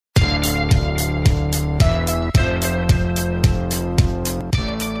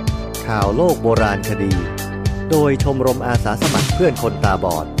ข่าวโลกโบราณคดีโดยชมรมอาสาสมัครเพื่อนคนตาบ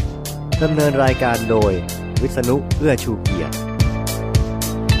อดดำเนินรายการโดยวิษณุ เอื้อชูเกียรติ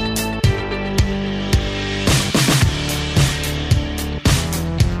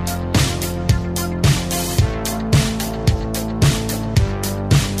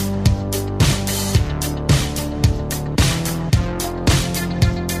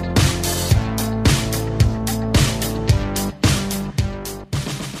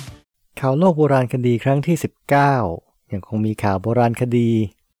ข่าวโลกโบราณคดีครั้งที่19ยังคงมีข่าวโบราณคดี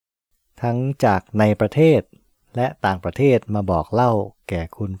ทั้งจากในประเทศและต่างประเทศมาบอกเล่าแก่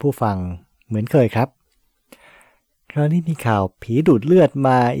คุณผู้ฟังเหมือนเคยครับคราวนี้มีข่าวผีดูดเลือดม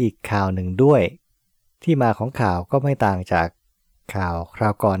าอีกข่าวหนึ่งด้วยที่มาของข่าวก็ไม่ต่างจากข่าวครา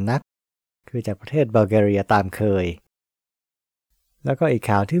วก่อนนักคือจากประเทศบัลแกเรียตามเคยแล้วก็อีก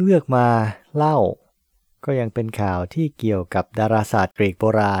ข่าวที่เลือกมาเล่าก็ยังเป็นข่าวที่เกี่ยวกับดาราศาสตร์กรีกโบ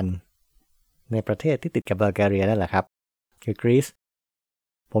ราณในประเทศที่ติดกับบัลแกเรียนั่นแหละครับคือกรีซ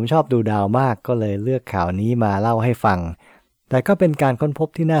ผมชอบดูดาวมากก็เลยเลือกข่าวนี้มาเล่าให้ฟังแต่ก็เป็นการค้นพบ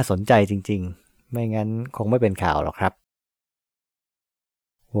ที่น่าสนใจจริงๆไม่งั้นคงไม่เป็นข่าวหรอกครับ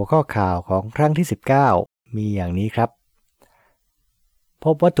หัวข้อข่าวของครั้งที่19มีอย่างนี้ครับพ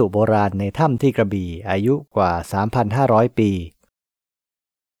บวัตถุโบราณในถ้ำที่กระบี่อายุกว่า 3,500 ปี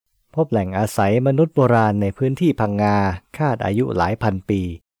พบแหล่งอาศัยมนุษย์โบราณในพื้นที่พังงาคาดอายุหลายพันปี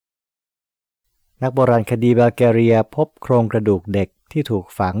นักโบราณคดีบัลแกเรียพบโครงกระดูกเด็กที่ถูก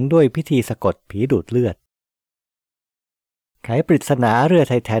ฝังด้วยพิธีสะกดผีดูดเลือดไขปริศนาเรือ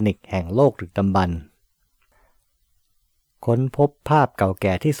ไททานิกแห่งโลกดึกดำบรรพ์ค้นพบภาพเก่าแ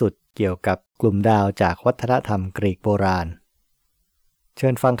ก่ที่สุดเกี่ยวกับกลุ่มดาวจากวัฒนธรรมกรีกโบราณเชิ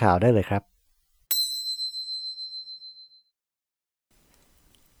ญฟังข่าวได้เลยครับ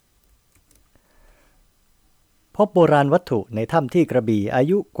พบโบราณวัตถุในถ้ำที่กระบี่อา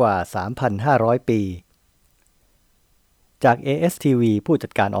ยุกว่า 3,500 ปีจาก ASTV ผู้จั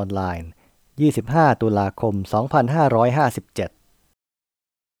ดการออนไลน์25 ตุลาคม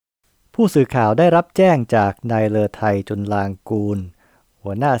 2557ผู้สื่อข่าวได้รับแจ้งจากนายเลอไทยจุลลางกูล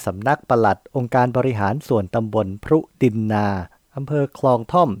หัวหน้าสำนักปลัดองค์การบริหารส่วนตำบลพรุดินนาอำเภอคลอง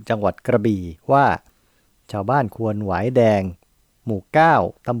ท่อมจังหวัดกระบี่ว่าชาวบ้านควรหวายแดงหมู่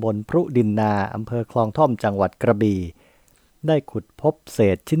 9 ตำบลพรุดินนาอำเภอคลองท่อมจังหวัดกระบี่ได้ขุดพบเศ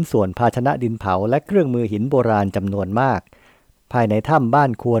ษชิ้นส่วนภาชนะดินเผาและเครื่องมือหินโบราณจำนวนมากภายในถ้ำบ้า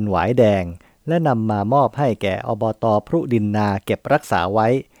นควรหวายแดงและนำมามอบให้แก่อบต.พรุดินนาเก็บรักษาไว้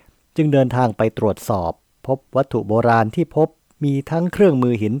จึงเดินทางไปตรวจสอบพบวัตถุโบราณที่พบมีทั้งเครื่องมื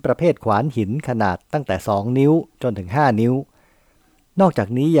อหินประเภทขวานหินขนาดตั้งแต่2 นิ้วจนถึง5 นิ้วนอกจาก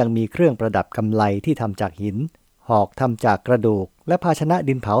นี้ยังมีเครื่องประดับกำไลที่ทำจากหินหอกทำจากกระดูกและภาชนะ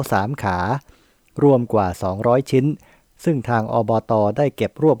ดินเผา3 ขารวมกว่า200 ชิ้นซึ่งทางอบต.ได้เก็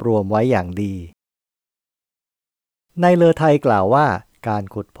บรวบรวมไว้อย่างดีนายเลอไทยกล่าวว่าการ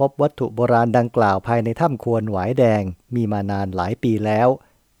ขุดพบวัตถุโบราณดังกล่าวภายในถ้ำควรหวายแดงมีมานานหลายปีแล้ว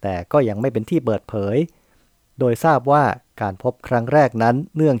แต่ก็ยังไม่เป็นที่เปิดเผยโดยทราบว่าการพบครั้งแรกนั้น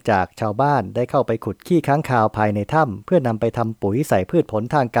เนื่องจากชาวบ้านได้เข้าไปขุดขี้ค้างคาวภายในถ้ำเพื่อนำไปทำปุ๋ยใส่พืชผล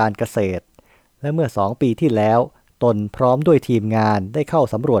ทางการเกษตรและเมื่อ2 ปีที่แล้วตนพร้อมด้วยทีมงานได้เข้า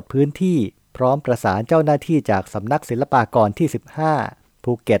สำรวจพื้นที่พร้อมประสานเจ้าหน้าที่จากสำนักศิลปากรที่15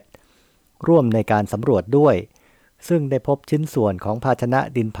ภูเก็ตร่วมในการสำรวจด้วยซึ่งได้พบชิ้นส่วนของภาชนะ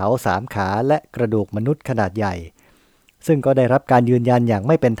ดินเผา3 ขาและกระดูกมนุษย์ขนาดใหญ่ซึ่งก็ได้รับการยืนยันอย่างไ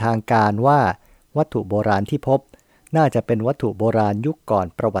ม่เป็นทางการว่าวัตถุโบราณที่พบน่าจะเป็นวัตถุโบราณยุคก่อน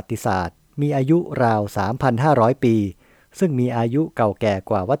ประวัติศาสตร์มีอายุราว 3,500 ปีซึ่งมีอายุเก่าแก่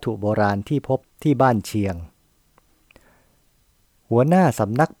กว่าวัตถุโบราณที่พบที่บ้านเชียงหัวหน้าส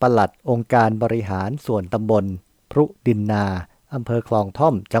ำนักปลัดองค์การบริหารส่วนตำบลพรุดินนาอำเภอคลองท่อ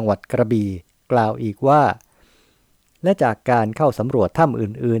มจังหวัดกระบี่กล่าวอีกว่าและจากการเข้าสำรวจถ้ำ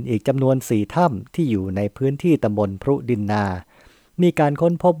อื่นๆอีกจำนวน4 ถ้ำที่อยู่ในพื้นที่ตำบลพรุดินนามีการ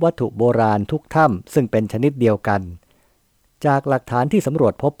ค้นพบวัตถุโบราณทุกถ้ำซึ่งเป็นชนิดเดียวกันจากหลักฐานที่สำรว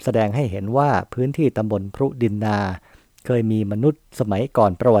จพบแสดงให้เห็นว่าพื้นที่ตำบลพรุดินนาเคยมีมนุษย์สมัยก่อ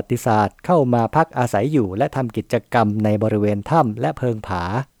นประวัติศาสตร์เข้ามาพักอาศัยอยู่และทำกิจกรรมในบริเวณถ้ำและเพิงผา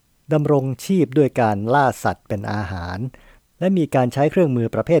ดำรงชีพด้วยการล่าสัตว์เป็นอาหารและมีการใช้เครื่องมือ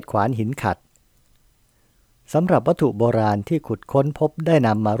ประเภทขวานหินขัดสำหรับวัตถุโบราณที่ขุดค้นพบได้น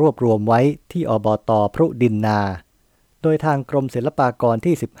ำมารวบรวมไว้ที่อบต.พรุดินนาโดยทางกรมศิลปากร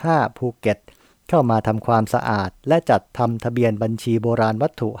ที่15ภูเก็ตเข้ามาทำความสะอาดและจัดทำทะเบียนบัญชีโบราณวั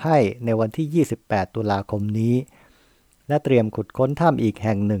ตถุให้ในวันที่28 ตุลาคมนี้และเตรียมขุดค้นถ้ำอีกแ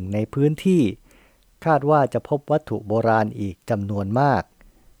ห่งหนึ่งในพื้นที่คาดว่าจะพบวัตถุโบราณอีกจำนวนมาก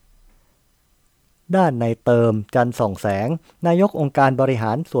ด้านนายเติมจันทร์ส่องแสงนายกองค์การบริห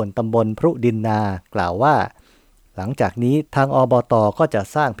ารส่วนตำบลพรุดินนากล่าวว่าหลังจากนี้ทางอบต.ก็จะ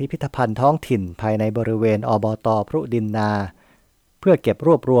สร้างพิพิธภัณฑ์ท้องถิ่นภายในบริเวณอบต.พรุดินนาเพื่อเก็บร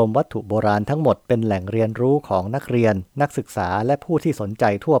วบรวมวัตถุโบราณทั้งหมดเป็นแหล่งเรียนรู้ของนักเรียนนักศึกษาและผู้ที่สนใจ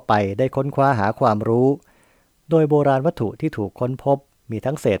ทั่วไปได้ค้นคว้าหาความรู้โดยโบราณวัตถุที่ถูกค้นพบมี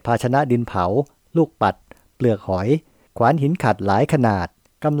ทั้งเศษภาชนะดินเผาลูกปัดเปลือกหอยขวานหินขัดหลายขนาด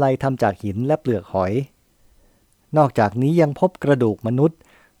กำไลทำจากหินและเปลือกหอยนอกจากนี้ยังพบกระดูกมนุษย์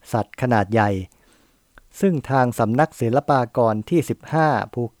สัตว์ขนาดใหญ่ซึ่งทางสำนักศิลปากรที่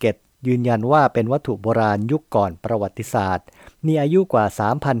15ภูเก็ตยืนยันว่าเป็นวัตถุโบราณยุคก่อนประวัติศาสตร์มีอายุกว่า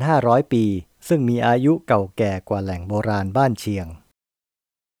 3,500 ปีซึ่งมีอายุเก่าแก่กว่าแหล่งโบราณบ้านเชียง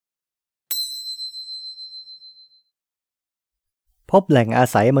พบแหล่งอา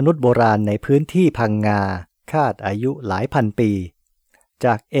ศัยมนุษย์โบราณในพื้นที่พังงาคาดอายุหลายพันปีจ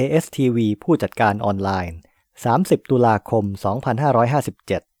าก ASTV ผู้จัดการออนไลน์30 ตุลาคม 2557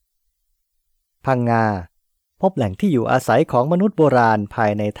 พังงาพบแหล่งที่อยู่อาศัยของมนุษย์โบราณภา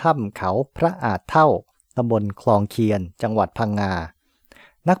ยในถ้ำเขาพระอาจเท่าตำบลคลองเคียนจังหวัดพังงา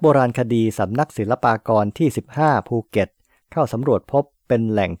นักโบราณคดีสำนักศิลปากรที่15ภูเก็ตเข้าสำรวจพบเป็น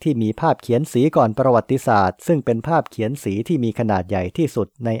แหล่งที่มีภาพเขียนสีก่อนประวัติศาสตร์ซึ่งเป็นภาพเขียนสีที่มีขนาดใหญ่ที่สุด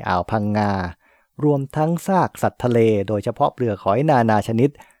ในอ่าวพังงารวมทั้งซากสัตว์ทะเลโดยเฉพาะเปลือกหอยนานาชนิด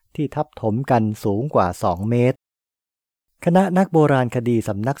ที่ทับถมกันสูงกว่า2 เมตรคณะนักโบราณคดีส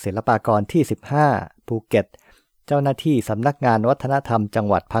ำนักศิลปากรที่15ภูเก็ตเจ้าหน้าที่สำนักงานวัฒนธรรมจัง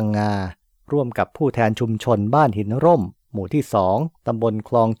หวัดพังงาร่วมกับผู้แทนชุมชนบ้านหินร่มหมู่ที่2ตำบลค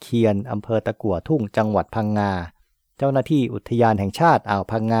ลองเคียนอำเภอตะกั่วทุ่งจังหวัดพังงาเจ้าหน้าที่อุทยานแห่งชาติอ่าว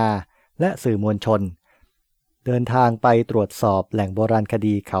พังงาและสื่อมวลชนเดินทางไปตรวจสอบแหล่งโบราณค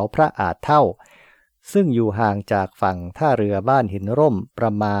ดีเขาพระอาจเท่าซึ่งอยู่ห่างจากฝั่งท่าเรือบ้านหินร่มปร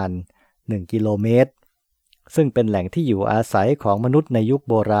ะมาณ1 กิโลเมตรซึ่งเป็นแหล่งที่อยู่อาศัยของมนุษย์ในยุค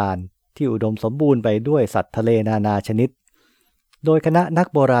โบราณที่อุดมสมบูรณ์ไปด้วยสัตว์ทะเลนานาชนิดโดยคณะนัก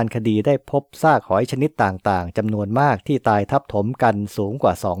โบราณคดีได้พบซากหอยชนิดต่างๆจำนวนมากที่ตายทับถมกันสูงก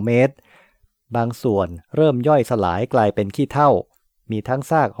ว่า2 เมตรบางส่วนเริ่มย่อยสลายกลายเป็นขี้เถ้ามีทั้ง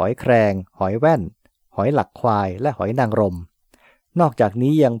ซากหอยแครงหอยแว่นหอยหลักควายและหอยนางรมนอกจาก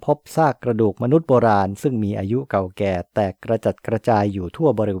นี้ยังพบซากกระดูกมนุษย์โบราณซึ่งมีอายุเก่าแก่แตกกระจัดกระจายอยู่ทั่ว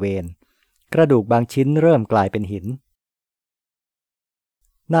บริเวณกระดูกบางชิ้นเริ่มกลายเป็นหิน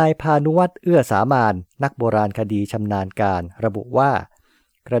นายพานุวัฒน์เอื้อสามานนักโบราณคดีชำนาญการระบุว่า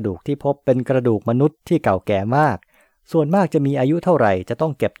กระดูกที่พบเป็นกระดูกมนุษย์ที่เก่าแก่มากส่วนมากจะมีอายุเท่าไหร่จะต้อ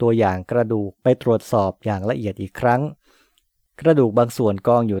งเก็บตัวอย่างกระดูกไปตรวจสอบอย่างละเอียดอีกครั้งกระดูกบางส่วนก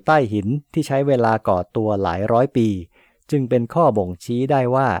องอยู่ใต้หินที่ใช้เวลาก่อตัวหลายร้อยปีจึงเป็นข้อบ่งชี้ได้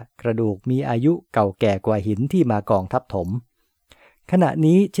ว่ากระดูกมีอายุเก่าแก่กว่าหินที่มากองทับถมขณะ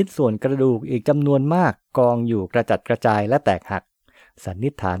นี้ชิ้นส่วนกระดูกอีกจำนวนมากกองอยู่กระจัดกระจายและแตกหักสันนิ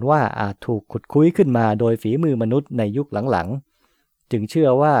ษฐานว่าอาจถูกขุดคุ้ยขึ้นมาโดยฝีมือมนุษย์ในยุคหลังๆจึงเชื่อ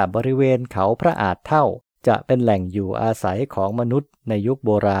ว่าบริเวณเขาพระอาจเท่าจะเป็นแหล่งอยู่อาศัยของมนุษย์ในยุคโ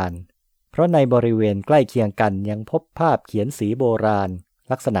บราณเพราะในบริเวณใกล้เคียงกันยังพบภาพเขียนสีโบราณ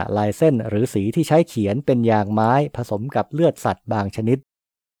ลักษณะลายเส้นหรือสีที่ใช้เขียนเป็นยางไม้ผสมกับเลือดสัตว์บางชนิด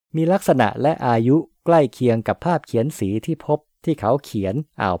มีลักษณะและอายุใกล้เคียงกับภาพเขียนสีที่พบที่เขาเขียน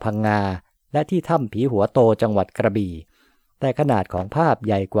อ่าวพังงาและที่ถ้ำผีหัวโตจังหวัดกระบี่แต่ขนาดของภาพใ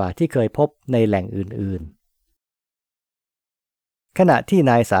หญ่กว่าที่เคยพบในแหล่งอื่นๆขณะที่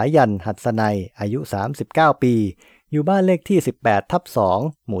นายสายันหัดสนัยอายุ39 ปีอยู่บ้านเลขที่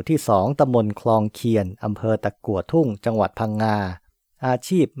18/2หมู่ที่2ตำบลคลองเคียนอำเภอตะกั่วทุ่งจังหวัดพังงาอา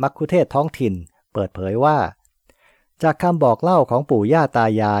ชีพมัคคุเทศก์ท้องถิ่นเปิดเผยว่าจากคำบอกเล่าของปู่ย่าตา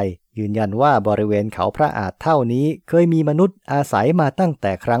ยายยืนยันว่าบริเวณเขาพระอาจเท่านี้เคยมีมนุษย์อาศัยมาตั้งแ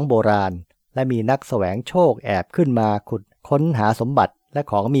ต่ครั้งโบราณและมีนักแสวงโชคแอบขึ้นมาขุดค้นหาสมบัติและ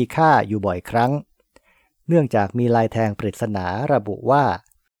ของมีค่าอยู่บ่อยครั้งเนื่องจากมีลายแทงปริศนาระบุว่า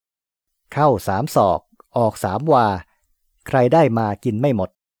เข้า3 ศอกออก3 วาใครได้มากินไม่หมด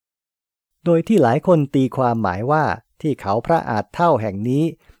โดยที่หลายคนตีความหมายว่าที่เขาพระอาจเท่าแห่งนี้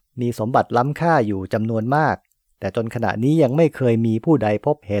มีสมบัติล้ำค่าอยู่จำนวนมากแต่จนขณะนี้ยังไม่เคยมีผู้ใดพ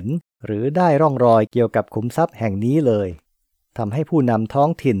บเห็นหรือได้ร่องรอยเกี่ยวกับขุมทรัพย์แห่งนี้เลยทำให้ผู้นำท้อง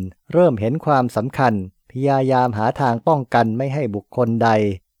ถิ่นเริ่มเห็นความสำคัญพยายามหาทางป้องกันไม่ให้บุคคลใด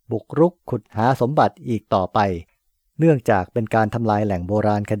บุกรุกขุดหาสมบัติอีกต่อไปเนื่องจากเป็นการทำลายแหล่งโบร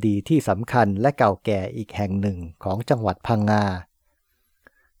าณคดีที่สำคัญและเก่าแก่อีกแห่งหนึ่งของจังหวัดพังงา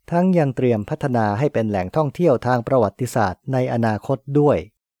ทั้งยังเตรียมพัฒนาให้เป็นแหล่งท่องเที่ยวทางประวัติศาสตร์ในอนาคตด้วย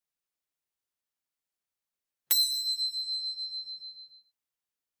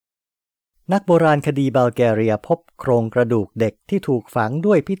นักโบราณคดีบัลแกเรียพบโครงกระดูกเด็กที่ถูกฝัง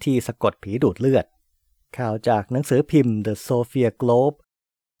ด้วยพิธีสะกดผีดูดเลือด ข่าวจากหนังสือพิมพ์ The Sophia Globe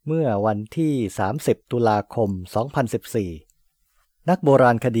เมื่อวันที่30ตุลาคม2014นักโบร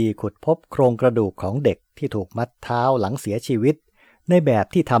าณคดีขุดพบโครงกระดูกของเด็กที่ถูกมัดเท้าหลังเสียชีวิตในแบบ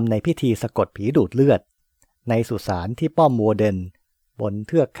ที่ทำในพิธีสะกดผีดูดเลือดในสุสานที่ป้อมโวเดนบนเ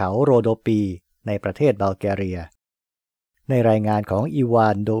ทือกเขาโรโดปีในประเทศบัลแกเรียในรายงานของอีวา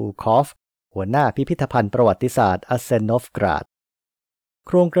นโดอูคอฟหัวหน้าพิพิธภัณฑ์ประวัติศาสตร์อาร์เซนอฟกราดโ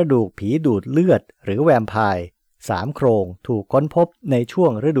ครงกระดูกผีดูดเลือดหรือแวมไพร์3โครงถูกค้นพบในช่ว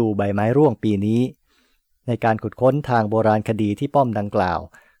งฤดูใบไม้ร่วงปีนี้ในการขุดค้นทางโบราณคดีที่ป้อมดังกล่าว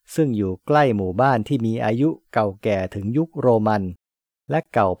ซึ่งอยู่ใกล้หมู่บ้านที่มีอายุเก่าแก่ถึงยุคโรมันและ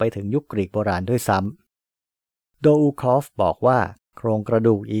เก่าไปถึงยุคกรีกโบราณด้วยซ้ำโดอูคอฟบอกว่าโครงกระ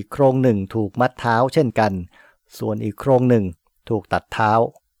ดูกอีกโครงหนึ่งถูกมัดเท้าเช่นกันส่วนอีกโครงหนึ่งถูกตัดเท้า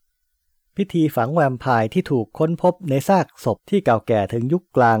พิธีฝังแวมไพร์ที่ถูกค้นพบในซากศพที่เก่าแก่ถึงยุค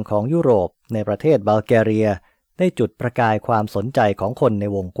กลางของยุโรปในประเทศบัลแกเรียได้จุดประกายความสนใจของคนใน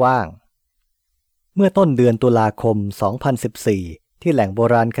วงกว้างเมื่อต้นเดือนตุลาคม2014ที่แหล่งโบ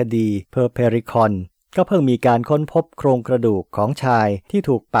ราณคดีเพอร์เพริคอนก็เพิ่งมีการค้นพบโครงกระดูกของชายที่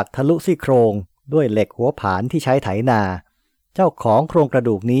ถูกปักทะลุซี่โครงด้วยเหล็กหัวผานที่ใช้ไถนาเจ้าของโครงกระ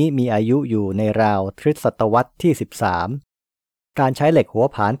ดูกนี้มีอายุอยู่ในราวทริศตวรรษที่13การใช้เหล็กหัว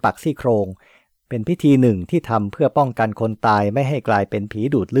ผานปักซี่โครงเป็นพิธีหนึ่งที่ทำเพื่อป้องกันคนตายไม่ให้กลายเป็นผี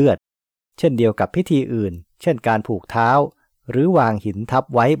ดูดเลือดเช่นเดียวกับพิธีอื่นเช่นการผูกเท้าหรือวางหินทับ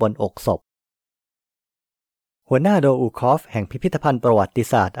ไว้บนอกศพหัวหน้าโดอูคอฟแห่งพิพิธภัณฑ์ประวัติ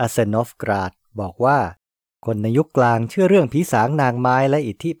ศาสตร์อาร์เซนอฟกราดบอกว่าคนในยุคกลางเชื่อเรื่องผีสางนางไม้และ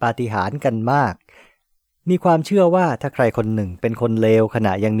อิทธิปาฏิหาริย์กันมากมีความเชื่อว่าถ้าใครคนหนึ่งเป็นคนเลวขณ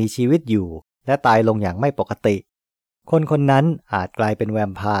ะยังมีชีวิตอยู่และตายลงอย่างไม่ปกติคนคนนั้นอาจกลายเป็นแว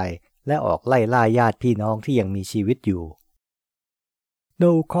มไพร์และออกไล่ล่าญาติพี่น้องที่ยังมีชีวิตอยู่โด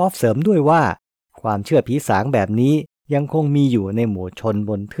อูคอฟเสริมด้วยว่าความเชื่อผีสางแบบนี้ยังคงมีอยู่ในหมู่ชน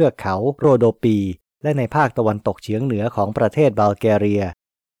บนเทือกเขาโรโดปีและในภาคตะวันตกเฉียงเหนือของประเทศบัลแกเรีย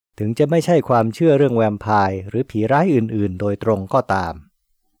ถึงจะไม่ใช่ความเชื่อเรื่องแวมไพร์หรือผีร้ายอื่นๆโดยตรงก็ตาม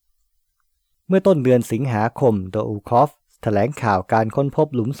เมื่อต้นเดือนสิงหาคมโดอูคอฟแถลงข่าวการค้นพบ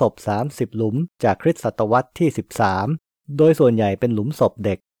หลุมศพ30หลุมจากคริสตศตวรรษที่13โดยส่วนใหญ่เป็นหลุมศพเ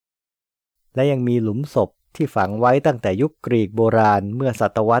ด็กและยังมีหลุมศพที่ฝังไว้ตั้งแต่ยุคกรีกโบราณเมื่อศ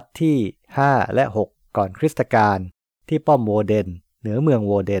ตวรรษที่5และ6ก่อนคริสตกาลที่ป้อมโวเดนเหนือเมืองโ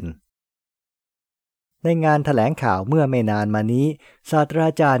วเดนในงานแถลงข่าวเมื่อไม่นานมานี้ศาสตรา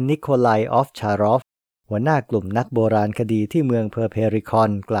จารย์นิโคไลออฟชารอฟหัวหน้ากลุ่มนักโบราณคดีที่เมืองเพอร์เพริคอ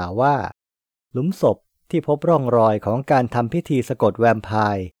นกล่าวว่าหลุมศพที่พบร่องรอยของการทำพิธีสะกดแวมไพ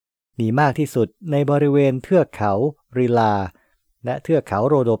ร์มีมากที่สุดในบริเวณเทือกเขาริลาและเทือกเขา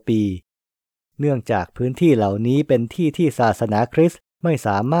โรโดปีเนื่องจากพื้นที่เหล่านี้เป็นที่ที่ศาสนาคริสต์ไม่ส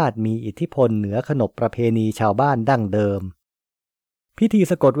ามารถมีอิทธิพลเหนือขนบประเพณีชาวบ้านดั้งเดิมพิธี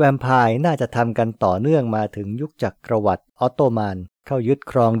สะกดแวมไพร์น่าจะทำกันต่อเนื่องมาถึงยุคจักรวรรดิออตโตมันเข้ายึด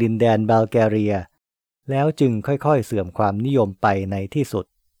ครองดินแดนบัลแกเรียแล้วจึงค่อยๆเสื่อมความนิยมไปในที่สุด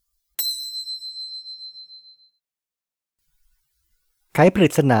ไขปริ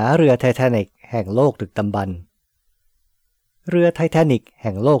ศนาเรือไททานิกแห่งโลกดึกดำบรรพ์เรือไททานิกแ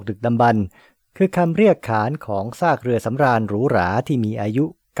ห่งโลกดึกดำบรรพ์คือคำเรียกขานของซากเรือสำราญหรูหราที่มีอายุ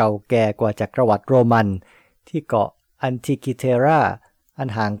เก่าแก่กว่าจักรวรรดิโรมันที่เกาะอันติคิเทราอัน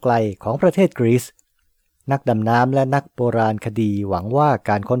ห่างไกลของประเทศกรีซนักดำน้ำและนักโบราณคดีหวังว่า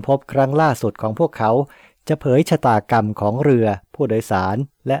การค้นพบครั้งล่าสุดของพวกเขาจะเผยชะตากรรมของเรือผู้โดยสาร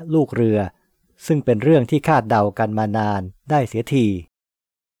และลูกเรือซึ่งเป็นเรื่องที่คาดเดากันมานานได้เสียที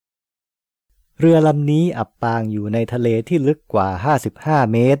เรือลำนี้อับปางอยู่ในทะเลที่ลึกกว่า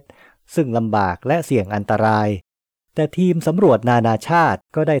55เมตรซึ่งลำบากและเสี่ยงอันตรายแต่ทีมสำรวจนานาชาติ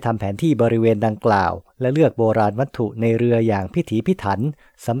ก็ได้ทำแผนที่บริเวณดังกล่าวและเลือกโบราณวัตถุในเรืออย่างพิถีพิถัน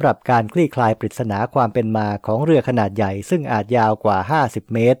สำหรับการคลี่คลายปริศนาความเป็นมาของเรือขนาดใหญ่ซึ่งอาจยาวกว่า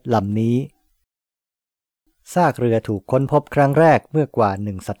50เมตรลำนี้ซากเรือถูกค้นพบครั้งแรกเมื่อกว่า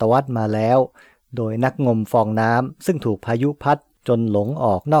1ศตวรรษมาแล้วโดยนักงมฟองน้ำซึ่งถูกพายุพัดจนหลงอ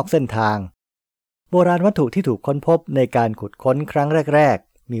อกนอกเส้นทางโบราณวัตถุที่ถูกค้นพบในการขุดค้นครั้งแรก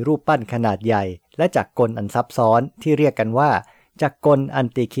ๆมีรูปปั้นขนาดใหญ่และจักรกลอันซับซ้อนที่เรียกกันว่าจักรกลอัน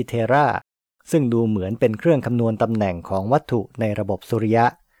ติคิเทราซึ่งดูเหมือนเป็นเครื่องคำนวณตำแหน่งของวัตถุในระบบสุริยะ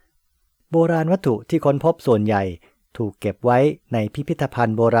โบราณวัตถุที่ค้นพบส่วนใหญ่ถูกเก็บไว้ในพิพิธภัณ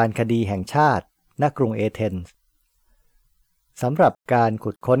ฑ์โบราณคดีแห่งชาติณกรุงเอเธนส์สำหรับการ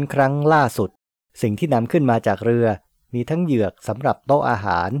ขุดค้นครั้งล่าสุดสิ่งที่นำขึ้นมาจากเรือมีทั้งเหยือกสำหรับโต๊ะอาห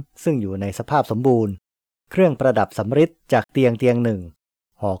ารซึ่งอยู่ในสภาพสมบูรณ์เครื่องประดับสำริดจากเตียงหนึ่ง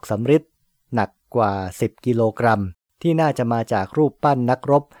หอกสำริดหนักกว่า10กิโลกรัมที่น่าจะมาจากรูปปั้นนัก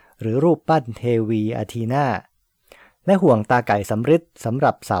รบ หรือรูปปั้นเทวีอาทีนาและห่วงตาไก่สำริดสำห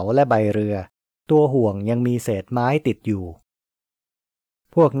รับเสาและใบเรือตัวห่วงยังมีเศษไม้ติดอยู่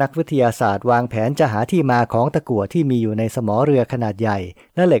พวกนักวิทยาศาสตร์วางแผนจะหาที่มาของตะกั่วที่มีอยู่ในสมอเรือขนาดใหญ่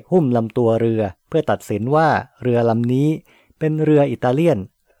และเหล็กหุ้มลำตัวเรือเพื่อตัดสินว่าเรือลำนี้เป็นเรืออิตาเลียน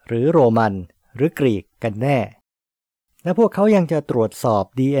หรือโรมันหรือกรีกกันแน่และพวกเขายังจะตรวจสอบ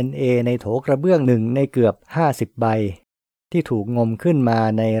DNA ในโถกระเบื้องหนึ่งในเกือบ50ใบที่ถูกงมขึ้นมา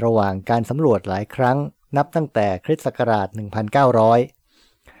ในระหว่างการสำรวจหลายครั้งนับตั้งแต่คริสต์ศักราช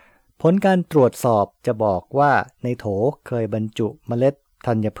 1900 ผลการตรวจสอบจะบอกว่าในโถเคยบรรจุเมล็ด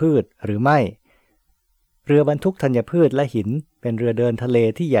ธัญพืชหรือไม่เรือบรรทุกธัญพืชและหินเป็นเรือเดินทะเล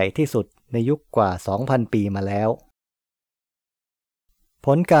ที่ใหญ่ที่สุดในยุคกว่า 2,000 ปีมาแล้วผ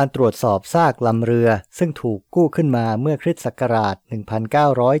ลการตรวจสอบซากลำเรือซึ่งถูกกู้ขึ้นมาเมื่อคริสต์ศักราช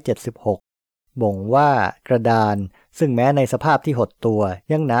 1976 บ่งว่ากระดานซึ่งแม้ในสภาพที่หดตัว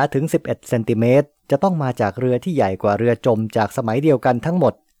ยังหนาถึง11เซนติเมตรจะต้องมาจากเรือที่ใหญ่กว่าเรือจมจากสมัยเดียวกันทั้งหม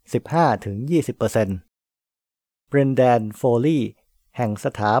ด 15-20% เบรนแดน โฟลีย์แห่งส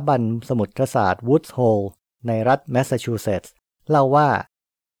ถาบันสมุทรศาสตร์วูดส์โฮลในรัฐแมสซาชูเซตส์เล่าว่า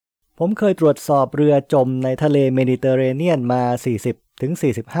ผมเคยตรวจสอบเรือจมในทะเลเมดิเตอร์เรเนียนมา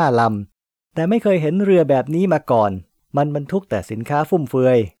 40-45 ลำแต่ไม่เคยเห็นเรือแบบนี้มาก่อนมันบรรทุกแต่สินค้าฟุ่มเฟื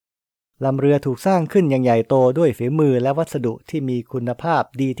อยลำเรือถูกสร้างขึ้นอย่างใหญ่โตด้วยฝีมือและวัสดุที่มีคุณภาพ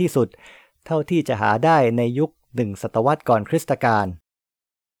ดีที่สุดเท่าที่จะหาได้ในยุค1 ศตวรรษก่อนคริสตกาล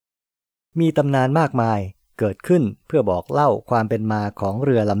มีตำนานมากมายเกิดขึ้นเพื่อบอกเล่าความเป็นมาของเ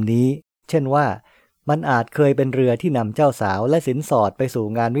รือลำนี้เช่นว่ามันอาจเคยเป็นเรือที่นำเจ้าสาวและสินสอดไปสู่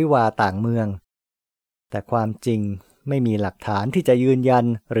งานวิวาห์ต่างเมืองแต่ความจริงไม่มีหลักฐานที่จะยืนยัน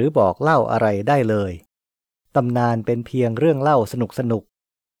หรือบอกเล่าอะไรได้เลยตำนานเป็นเพียงเรื่องเล่าสนุก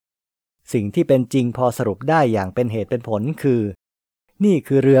สิ่งที่เป็นจริงพอสรุปได้อย่างเป็นเหตุเป็นผลคือนี่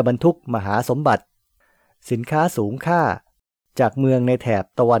คือเรือบรรทุกมหาสมบัติสินค้าสูงค่าจากเมืองในแถบ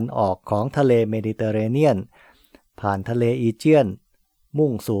ตะวันออกของทะเลเมดิเตอร์เรเนียนผ่านทะเลอีเจียนมุ่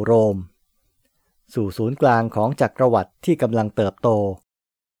งสู่โรมสู่ศูนย์กลางของจักรวรรดิที่กำลังเติบโต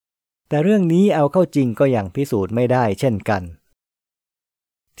แต่เรื่องนี้เอาเข้าจริงก็ยังพิสูจน์ไม่ได้เช่นกัน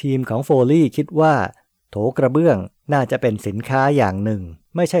ทีมของโฟลีย์คิดว่าโถกระเบื้องน่าจะเป็นสินค้าอย่างหนึ่ง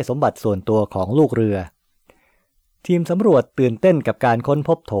ไม่ใช่สมบัติส่วนตัวของลูกเรือทีมสำรวจตื่นเต้นกับการค้นพ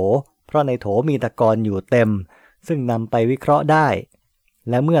บโถเพราะในโถมีตะกอนอยู่เต็มซึ่งนำไปวิเคราะห์ได้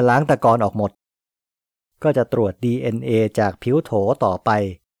และเมื่อล้างตะกอนออกหมดก็จะตรวจ DNA จากผิวโถต่อไป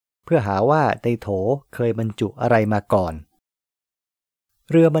เพื่อหาว่าในโถเคยบรรจุอะไรมาก่อน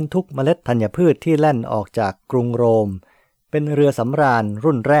เรือบรรทุกเมล็ดธัญพืชที่แล่นออกจากกรุงโรมเป็นเรือสำราญ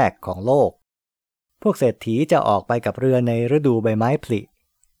รุ่นแรกของโลกพวกเศรษฐีจะออกไปกับเรือในฤดูใบไม้ผลิ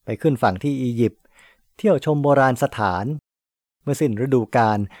ไปขึ้นฝั่งที่อียิปต์เที่ยวชมโบราณสถานเมื่อสิ้นฤดูก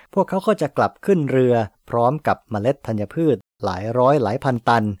าลพวกเขาก็จะกลับขึ้นเรือพร้อมกับเมล็ดธัญพืชหลายร้อยหลายพัน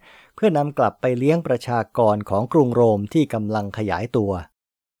ตันเพื่อนำกลับไปเลี้ยงประชากรของกรุงโรมที่กำลังขยายตัว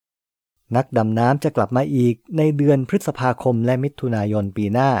นักดำน้ำจะกลับมาอีกในเดือนพฤษภาคมและมิถุนายนปี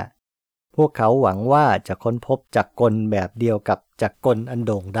หน้าพวกเขาหวังว่าจะค้นพบจักรกลแบบเดียวกับจักรกลอันโ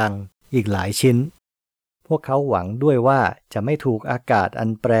ด่งดังอีกหลายชิ้นพวกเขาหวังด้วยว่าจะไม่ถูกอากาศอัน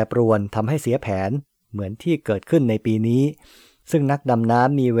แปรปรวนทำให้เสียแผนเหมือนที่เกิดขึ้นในปีนี้ซึ่งนักดำน้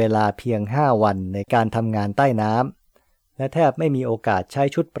ำมีเวลาเพียง5 วันในการทำงานใต้น้ำและแทบไม่มีโอกาสใช้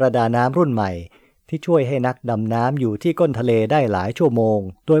ชุดประดาน้ำรุ่นใหม่ที่ช่วยให้นักดำน้ำอยู่ที่ก้นทะเลได้หลายชั่วโมง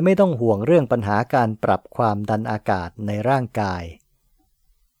โดยไม่ต้องห่วงเรื่องปัญหาการปรับความดันอากาศในร่างกาย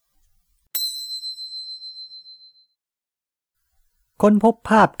ค้นพบ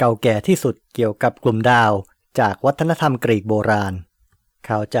ภาพเก่าแก่ที่สุดเกี่ยวกับกลุ่มดาวจากวัฒนธรรมกรีกโบราณ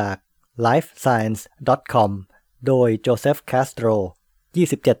ข่าวจาก lifescience.com โดยโจเซฟคาสโตร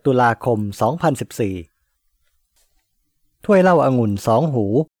27 ตุลาคม 2014ถ้วยเหล้าองุ่น2 หู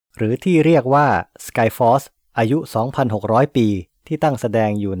หรือที่เรียกว่า Skyforce อายุ 2,600 ปีที่ตั้งแสด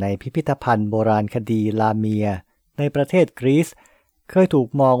งอยู่ในพิพิธภัณฑ์โบราณคดีลาเมียในประเทศกรีซเคยถูก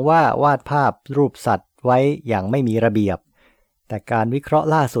มองว่าวาดภาพรูปสัตว์ไว้อย่างไม่มีระเบียบแต่การวิเคราะห์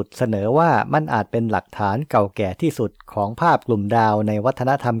ล่าสุดเสนอว่ามันอาจเป็นหลักฐานเก่าแก่ที่สุดของภาพกลุ่มดาวในวัฒ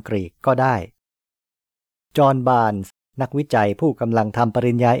นธรรมกรีกก็ได้จอห์น บาร์นส์นักวิจัยผู้กำลังทำป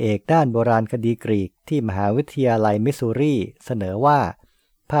ริญญาเอกด้านโบราณคดีกรีกที่มหาวิทยาลัยมิสซูรีเสนอว่า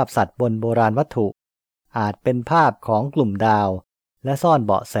ภาพสัตว์บนโบราณวัตถุอาจเป็นภาพของกลุ่มดาวและซ่อนเ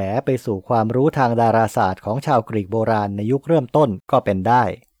บาะแสไปสู่ความรู้ทางดาราศาสตร์ของชาวกรีกโบราณในยุคเริ่มต้นก็เป็นได้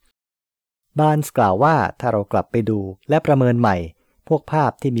บาร์นส์กล่าวว่าถ้าเรากลับไปดูและประเมินใหม่พวกภา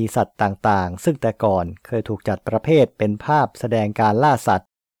พที่มีสัตว์ต่างๆซึ่งแต่ก่อนเคยถูกจัดประเภทเป็นภาพแสดงการล่าสัตว์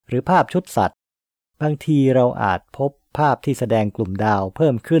หรือภาพชุดสัตว์บางทีเราอาจพบ ภาพที่แสดงกลุ่มดาวเพิ่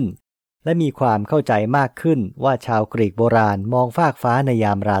มขึ้นและมีความเข้าใจมากขึ้นว่าชาวกรีกโบราณมองฟากฟ้าในย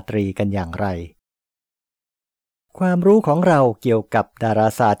ามราตรีกันอย่างไรความรู้ของเราเกี่ยวกับดารา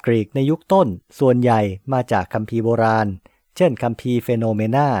ศาสตร์กรีกในยุคต้นส่วนใหญ่มาจากคัมภีร์โบราณเช่นคัมภีร์เฟโนเม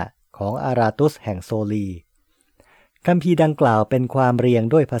นาของอาราตุสแห่งโซลีคัมภีร์ดังกล่าวเป็นความเรียง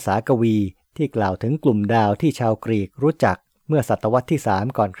ด้วยภาษากวีที่กล่าวถึงกลุ่มดาวที่ชาวกรีกรู้จักเมื่อศตวรรษที่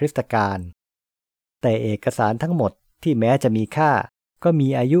3ก่อนคริสตกาลแต่เอกสารทั้งหมดที่แม้จะมีค่าก็มี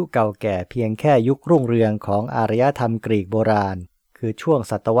อายุเก่าแก่เพียงแค่ยุครุ่งเรืองของอารยธรรมกรีกโบราณคือช่วง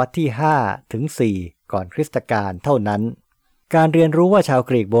ศตวรรษที่5ถึง4ก่อนคริสตกาลเท่านั้นการเรียนรู้ว่าชาว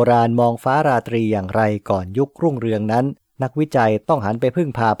กรีกโบราณมองฟ้าราตรีอย่างไรก่อนยุครุ่งเรืองนั้นนักวิจัยต้องหันไปพึ่ง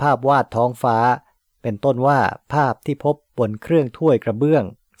พาภาพวาดท้องฟ้าเป็นต้นว่าภาพที่พบบนเครื่องถ้วยกระเบื้อง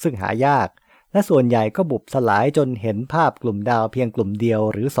ซึ่งหายากและส่วนใหญ่ก็บุบสลายจนเห็นภาพกลุ่มดาวเพียงกลุ่มเดียว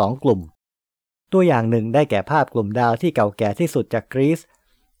หรือ2กลุ่มตัวอย่างหนึ่งได้แก่ภาพกลุ่มดาวที่เก่าแก่ที่สุดจากกรีซ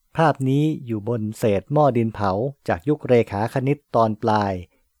ภาพนี้อยู่บนเศษหม้อดินเผาจากยุคเรขาคณิตตอนปลาย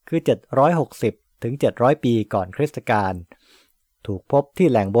คือ760ถึง700ปีก่อนคริสตกาลถูกพบที่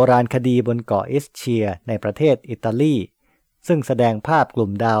แหล่งโบราณคดีบนเกาะอิสเชียในประเทศอิตาลีซึ่งแสดงภาพกลุ่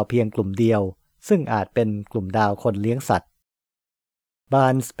มดาวเพียงกลุ่มเดียวซึ่งอาจเป็นกลุ่มดาวคนเลี้ยงสัตว์บา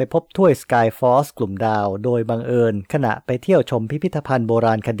ร์นส์ไปพบถ้วยสกายฟอสกลุ่มดาวโดยบังเอิญขณะไปเที่ยวชมพิพิธภัณฑ์โบร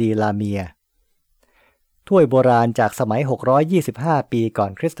าณคดีลาเมียถ้วยโบราณจากสมัย625ปีก่อ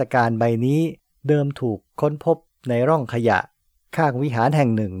นคริสตกาลใบนี้เดิมถูกค้นพบในร่องขยะข้างวิหารแห่ง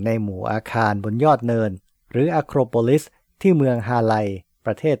หนึ่งในหมู่อาคารบนยอดเนินหรืออะโครโพลิสที่เมืองฮาไลป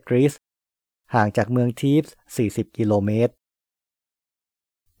ระเทศกรีซห่างจากเมืองทีฟส์40กิโลเมตร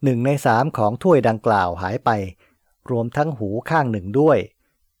1 ใน 3ของถ้วยดังกล่าวหายไปรวมทั้งหูข้างหนึ่งด้วย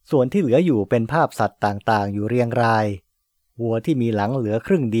ส่วนที่เหลืออยู่เป็นภาพสัตว์ต่างๆอยู่เรียงรายวัวที่มีหลังเหลือค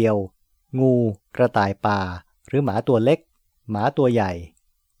รึ่งเดียวงูกระต่ายป่าหรือหมาตัวเล็กหมาตัวใหญ่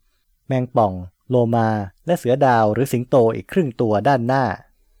แมงป่องโลมาและเสือดาวหรือสิงโตอีกครึ่งตัวด้านหน้า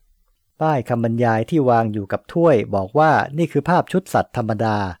ป้ายคำบรรยายที่วางอยู่กับถ้วยบอกว่านี่คือภาพชุดสัตว์ธรรมด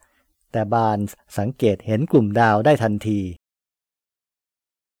าแต่บาร์นส์สังเกตเห็นกลุ่มดาวได้ทันที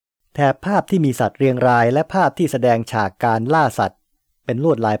แถบภาพที่มีสัตว์เรียงรายและภาพที่แสดงฉากการล่าสัตว์เป็นล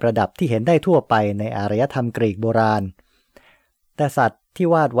วดลายประดับที่เห็นได้ทั่วไปในอารยธรรมกรีกโบราณแต่สัตว์ที่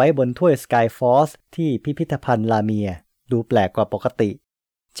วาดไว้บนถ้วยสกายฟอสที่พิพิธภัณฑ์ลาเมียดูแปลกกว่าปกติ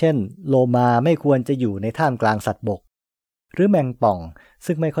เช่นโลมาไม่ควรจะอยู่ในท่ามกลางสัตว์บกหรือแมงป่อง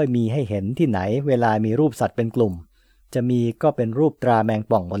ซึ่งไม่ค่อยมีให้เห็นที่ไหนเวลามีรูปสัตว์เป็นกลุ่มจะมีก็เป็นรูปตราแมง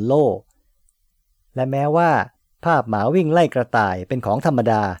ป่องบนโล่และแม้ว่าภาพหมาวิ่งไล่กระต่ายเป็นของธรรม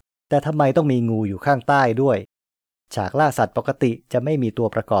ดาแต่ทำไมต้องมีงูอยู่ข้างใต้ด้วยฉากล่าสัตว์ปกติจะไม่มีตัว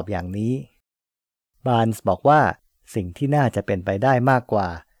ประกอบอย่างนี้บาร์นส์บอกว่าสิ่งที่น่าจะเป็นไปได้มากกว่า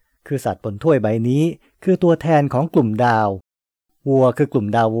คือสัตว์บนถ้วยใบนี้คือตัวแทนของกลุ่มดาววัวคือกลุ่ม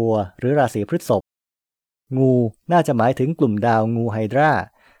ดาววัวหรือราศีพฤษภงูน่าจะหมายถึงกลุ่มดาวงูไฮดรา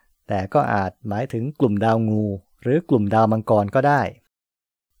แต่ก็อาจหมายถึงกลุ่มดาวงูหรือกลุ่มดาวมังกรก็ได้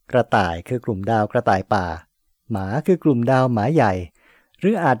กระต่ายคือกลุ่มดาวกระต่ายป่าหมาคือกลุ่มดาวหมาใหญ่หรื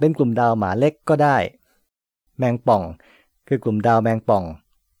ออาจเป็นกลุ่มดาวหมาเล็กก็ได้แมงป่องคือกลุ่มดาวแมงป่อง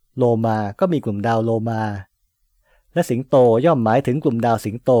โลมาก็มีกลุ่มดาวโลมาและสิงโตย่อมหมายถึงกลุ่มดาว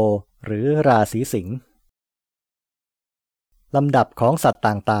สิงโตหรือราศีสิงห์ลำดับของสัตว์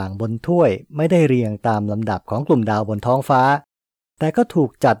ต่างๆบนถ้วยไม่ได้เรียงตามลำดับของกลุ่มดาวบนท้องฟ้าแต่ก็ถูก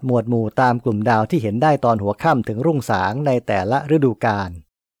จัดหมวดหมู่ตามกลุ่มดาวที่เห็นได้ตอนหัวค่ำถึงรุ่งสางในแต่ละฤดูกาล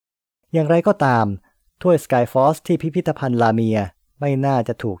อย่างไรก็ตามถ้วยสกายฟอสที่พิพิธภัณฑ์ลาเมียไม่น่าจ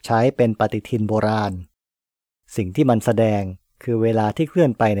ะถูกใช้เป็นปฏิทินโบราณสิ่งที่มันแสดงคือเวลาที่เคลื่อ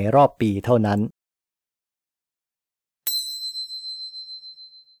นไปในรอบปีเท่านั้น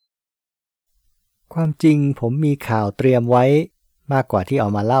ความจริงผมมีข่าวเตรียมไว้มากกว่าที่เอา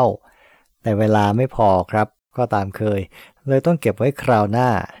มาเล่าแต่เวลาไม่พอครับก็ตามเคยเลยต้องเก็บไว้คราวหน้า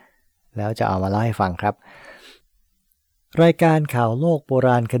แล้วจะเอามาเล่าให้ฟังครับรายการข่าวโลกโบร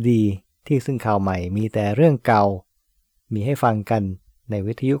าณคดีที่ซึ่งข่าวใหม่มีแต่เรื่องเก่ามีให้ฟังกันใน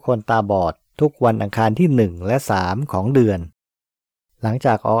วิทยุคนตาบอดทุกวันอังคารที่1และ3ของเดือนหลังจ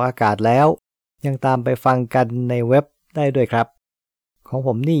ากออกอากาศแล้วยังตามไปฟังกันในเว็บได้ด้วยครับของผ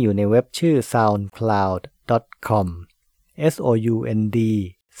มนี่อยู่ในเว็บชื่อ soundcloud.com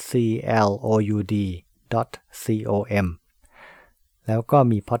soundcloud.com แล้วก็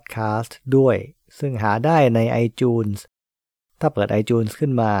มีพอดแคสต์ด้วยซึ่งหาได้ใน iTunes ถ้าเปิด iTunes ขึ้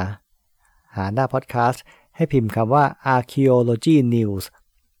นมาหาหน้าพอดแคสต์ให้พิมพ์คำว่า ArchaeoNews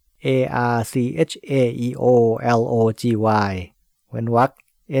ArchaeoLogy เว้นวรรค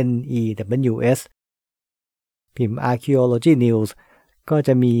NEWS พิมพ์ ArchaeoNews ก็จ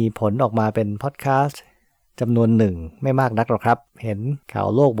ะมีผลออกมาเป็นพอดแคสต์ จำนวนหนึ่งไม่มากนักหรอกครับเห็นข่าว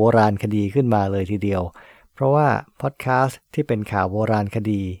โลกโบราณคดีขึ้นมาเลยทีเดียวเพราะว่าพอดแคสต์ที่เป็นข่าวโบราณค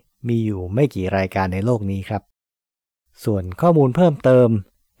ดีมีอยู่ไม่กี่รายการในโลกนี้ครับส่วนข้อมูลเพิ่มเติม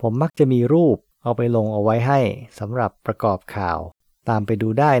ผมมักจะมีรูปเอาไปลงเอาไว้ให้สำหรับประกอบข่าวตามไปดู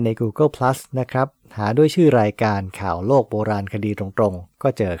ได้ใน Google Plus นะครับหาด้วยชื่อรายการข่าวโลกโบราณคดีตรงๆก็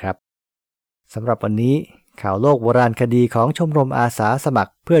เจอครับสำหรับวันนี้ข่าวโลกโบราณคดีของชมรมอาสาสมัค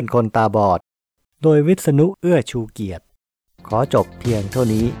รเพื่อนคนตาบอดโดยวิษณุเอื้อชูเกียรติขอจบเพียงเท่า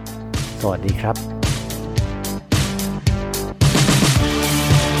นี้สวัสดีครับ